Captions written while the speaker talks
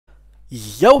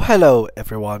Yo, hello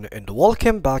everyone, and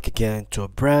welcome back again to a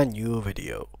brand new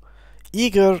video.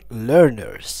 Eager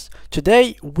learners,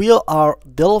 today we are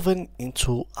delving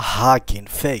into Hugging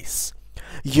Face,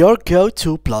 your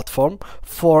go-to platform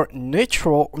for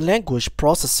natural language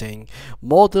processing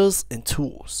models and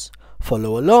tools.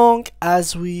 Follow along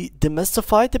as we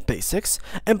demystify the basics,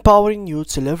 empowering you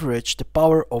to leverage the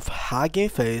power of Hugging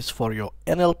Face for your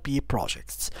NLP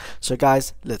projects. So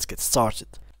guys, let's get started.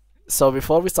 So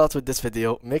before we start with this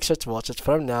video, make sure to watch it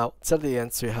from now till the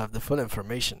end so you have the full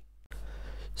information.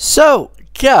 So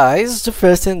guys, the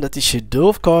first thing that you should do,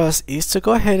 of course, is to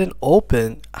go ahead and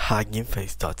open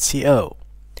huggingface.co.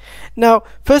 Now,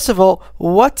 first of all,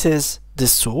 what is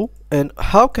this tool and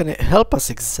how can it help us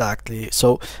exactly?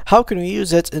 So how can we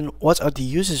use it and what are the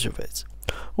uses of it?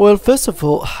 Well, first of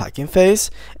all, Hugging Face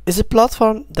is a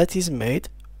platform that is made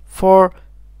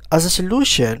as a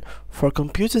solution for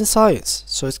computer science,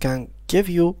 so it can give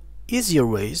you easier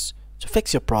ways to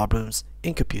fix your problems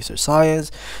in computer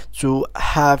science, to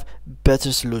have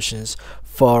better solutions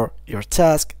for your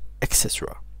task,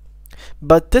 etc.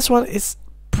 But this one is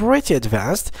pretty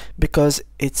advanced because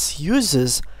it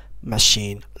uses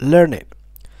machine learning.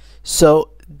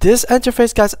 So this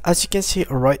interface, guys, as you can see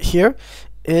right here,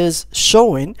 is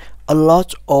showing a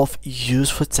lot of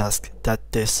useful tasks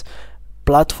that this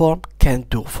platform can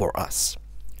do for us.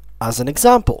 As an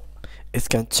example, it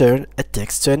can turn a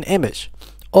text to an image,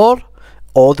 or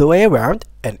all the way around,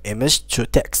 an image to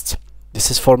text.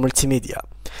 This is for multimedia.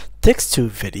 Text to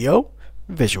video,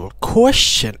 visual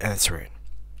question answering,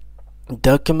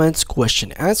 documents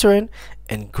question answering,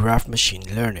 and graph machine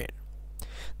learning.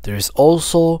 There is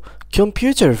also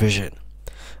computer vision,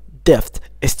 depth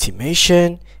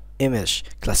estimation, image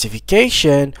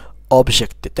classification,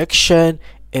 object detection,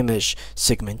 image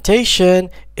segmentation,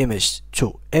 image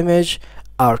to image,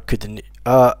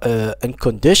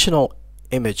 unconditional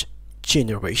image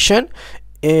generation,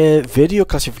 video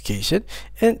classification,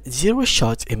 and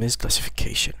zero-shot image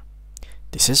classification.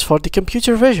 This is for the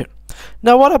computer vision.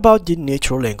 Now, what about the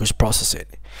natural language processing?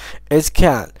 It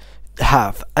can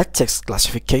have a text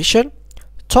classification,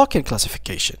 token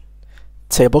classification,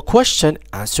 table question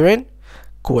answering,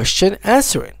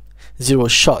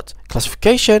 zero-shot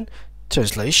classification,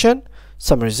 translation,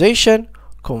 summarization,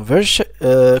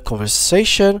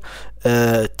 conversation,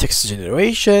 text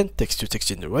generation, text-to-text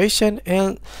generation,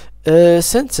 and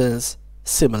sentence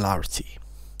similarity.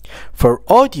 For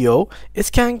audio,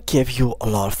 it can give you a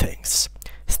lot of things: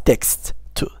 text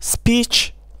to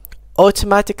speech,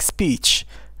 automatic speech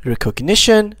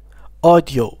recognition,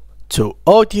 audio to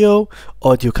audio,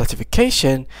 audio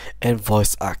classification, and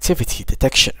voice activity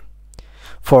detection.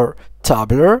 For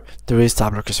tabular, there is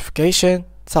tabular classification,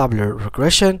 tabular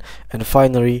regression, and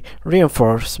finally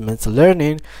reinforcement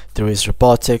learning. There is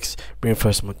robotics,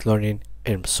 reinforcement learning,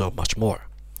 and so much more.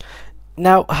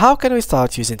 Now, how can we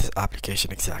start using this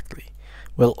application exactly?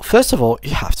 Well, first of all,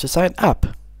 you have to sign up.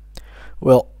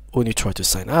 Well, when you try to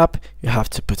sign up, you have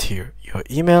to put here your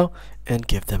email and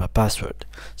give them a password.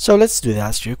 So let's do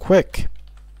that real quick.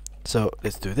 So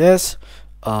let's do this.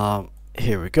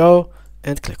 Here we go,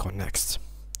 and click on next.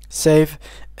 Save,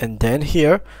 and then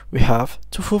here we have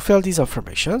to fulfill these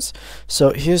informations.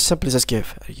 So here simply just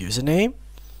give a username.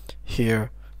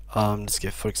 Here let's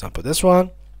give, for example, this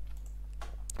one.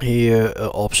 Here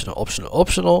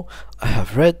optional I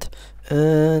have read,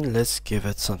 and let's give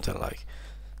it something like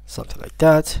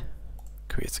that.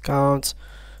 Create account.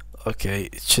 Okay,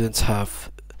 it shouldn't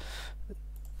have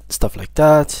stuff like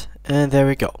that, and there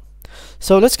we go.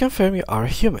 So let's confirm you are a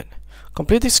human.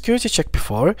 Complete the security check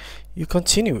before you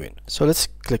continuing. So let's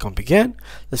click on begin.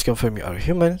 Let's confirm you are a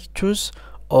human. Choose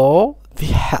all the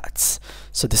hats.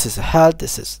 So this is a hat,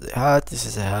 this is the hat, this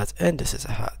is a hat, and this is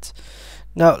a hat.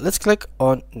 Now let's click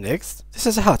on next. This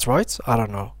is a hat, right? I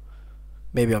don't know.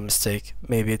 Maybe I'm mistake.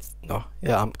 Maybe it's no.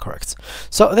 Yeah, I'm correct.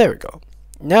 So there we go.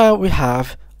 Now we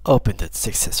have opened it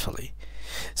successfully.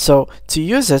 So to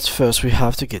use it, first we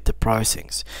have to get the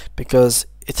pricings because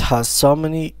it has so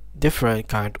many different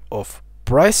kind of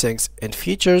pricings and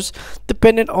features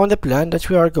depending on the plan that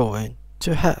we are going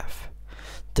to have.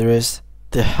 There is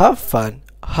the Have Fun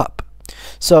Hub.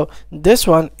 So this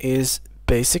one is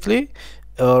basically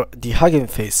the Hugging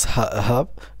Face hub.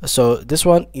 So this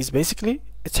one is basically,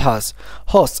 it has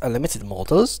hosts unlimited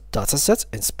models, datasets,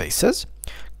 and spaces,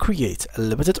 create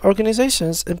limited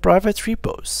organizations and private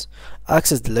repos,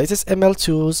 access the latest ML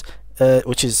tools,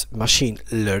 which is machine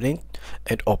learning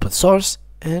and open source,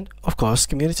 and of course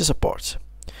community support.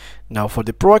 Now for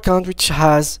the Pro account, which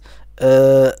has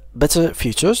better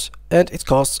features, and it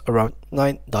costs around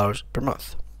 $9 per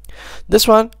month. This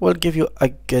one will give you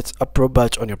get a Pro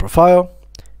badge on your profile,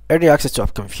 early access to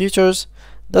upcoming features,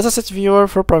 dataset viewer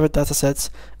for private datasets,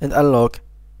 and unlock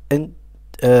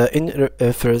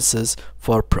references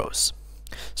for pros.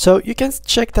 So you can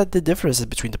check that the differences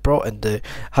between the Pro and the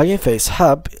Hugging Face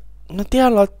hub, they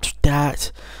are not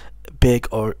that big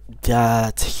or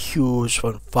that huge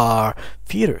from far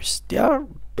features. They are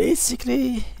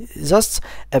basically just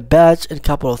a badge and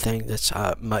couple of things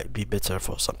that might be better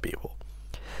for some people.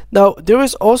 Now there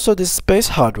is also this space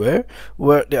hardware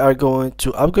where they are going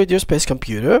to upgrade your space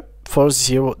computer for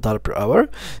 $0 per hour.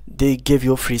 They give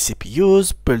you free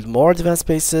CPUs, build more advanced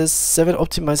spaces, 7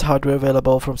 optimized hardware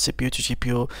available from CPU to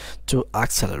GPU to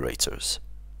accelerators.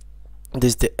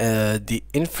 This is the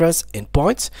inference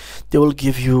endpoints. They will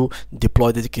give you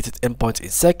deploy dedicated endpoints in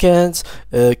seconds,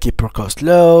 keep your cost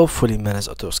low, fully manage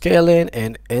auto scaling,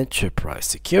 and enterprise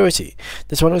security.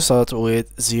 This one will start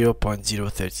with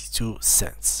 0.032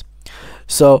 cents.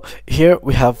 So here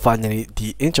we have finally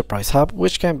the enterprise hub,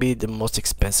 which can be the most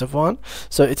expensive one.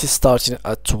 So it is starting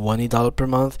at $20 per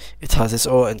month. It has its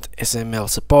own SML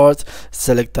support,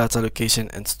 select data location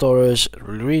and storage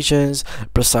regions,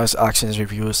 precise actions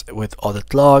reviews with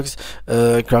audit logs,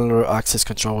 granular access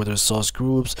control with resource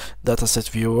groups, dataset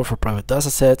viewer for private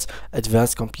datasets,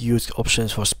 advanced compute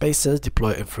options for spaces,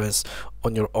 deploy inference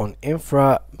on your own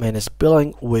infra, manage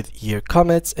billing with year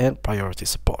commits, and priority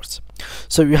support.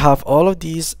 So you have all of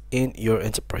these in your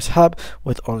enterprise hub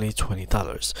with only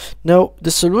 $20. Now the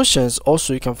solutions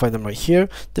also, you can find them right here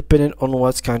depending on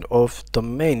what kind of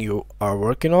domain you are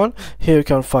working on. Here you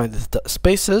can find the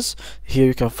spaces, here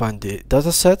you can find the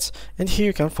datasets, and here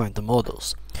you can find the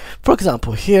models. For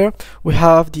example, here we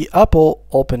have the Apple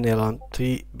OpenELAN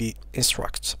 3B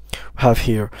instruct. We have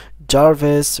here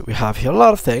Jarvis, we have here a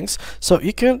lot of things, so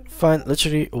you can find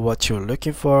literally what you're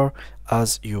looking for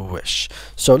as you wish.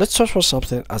 So let's search for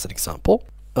something as an example.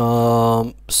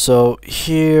 So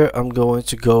here I'm going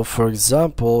to go, for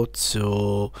example,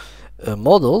 to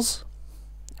models,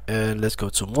 and let's go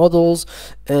to models,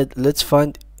 and let's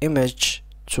find image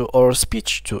to or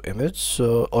speech to image,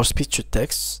 so or speech to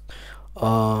text,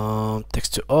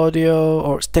 text to audio,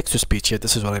 or text to speech. Yeah,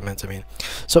 this is what I meant.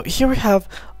 So here we have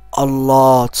a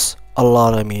lot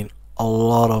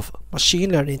of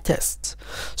machine learning tests.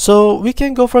 So we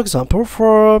can go, for example,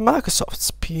 for Microsoft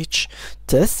speech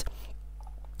test,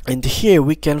 and here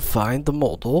we can find the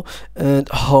model and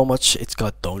how much it's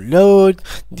got download,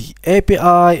 the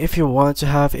API if you want to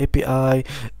have API,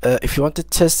 if you want to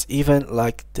test even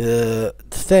like the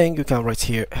thing, you can write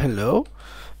here hello,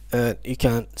 and you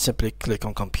can simply click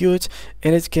on compute,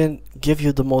 and it can give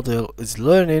you the model is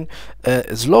learning,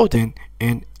 is loading,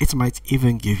 and it might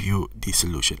even give you the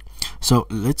solution. So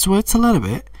let's wait a little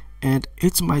bit, and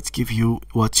it might give you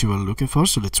what you are looking for.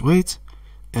 So let's wait.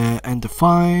 And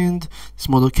defined, this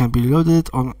model can be loaded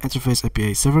on interface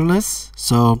API serverless.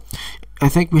 So I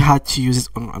think we had to use it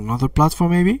on another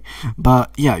platform maybe,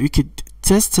 but yeah, you could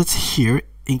test it here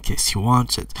in case you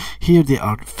want it. Here they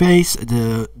are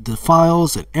the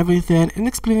files and everything, an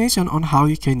explanation on how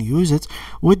you can use it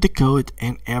with the code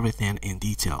and everything in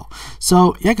detail.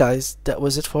 So yeah guys, that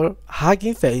was it for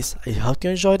Hugging Face. I hope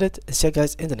you enjoyed it, and see you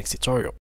guys in the next tutorial.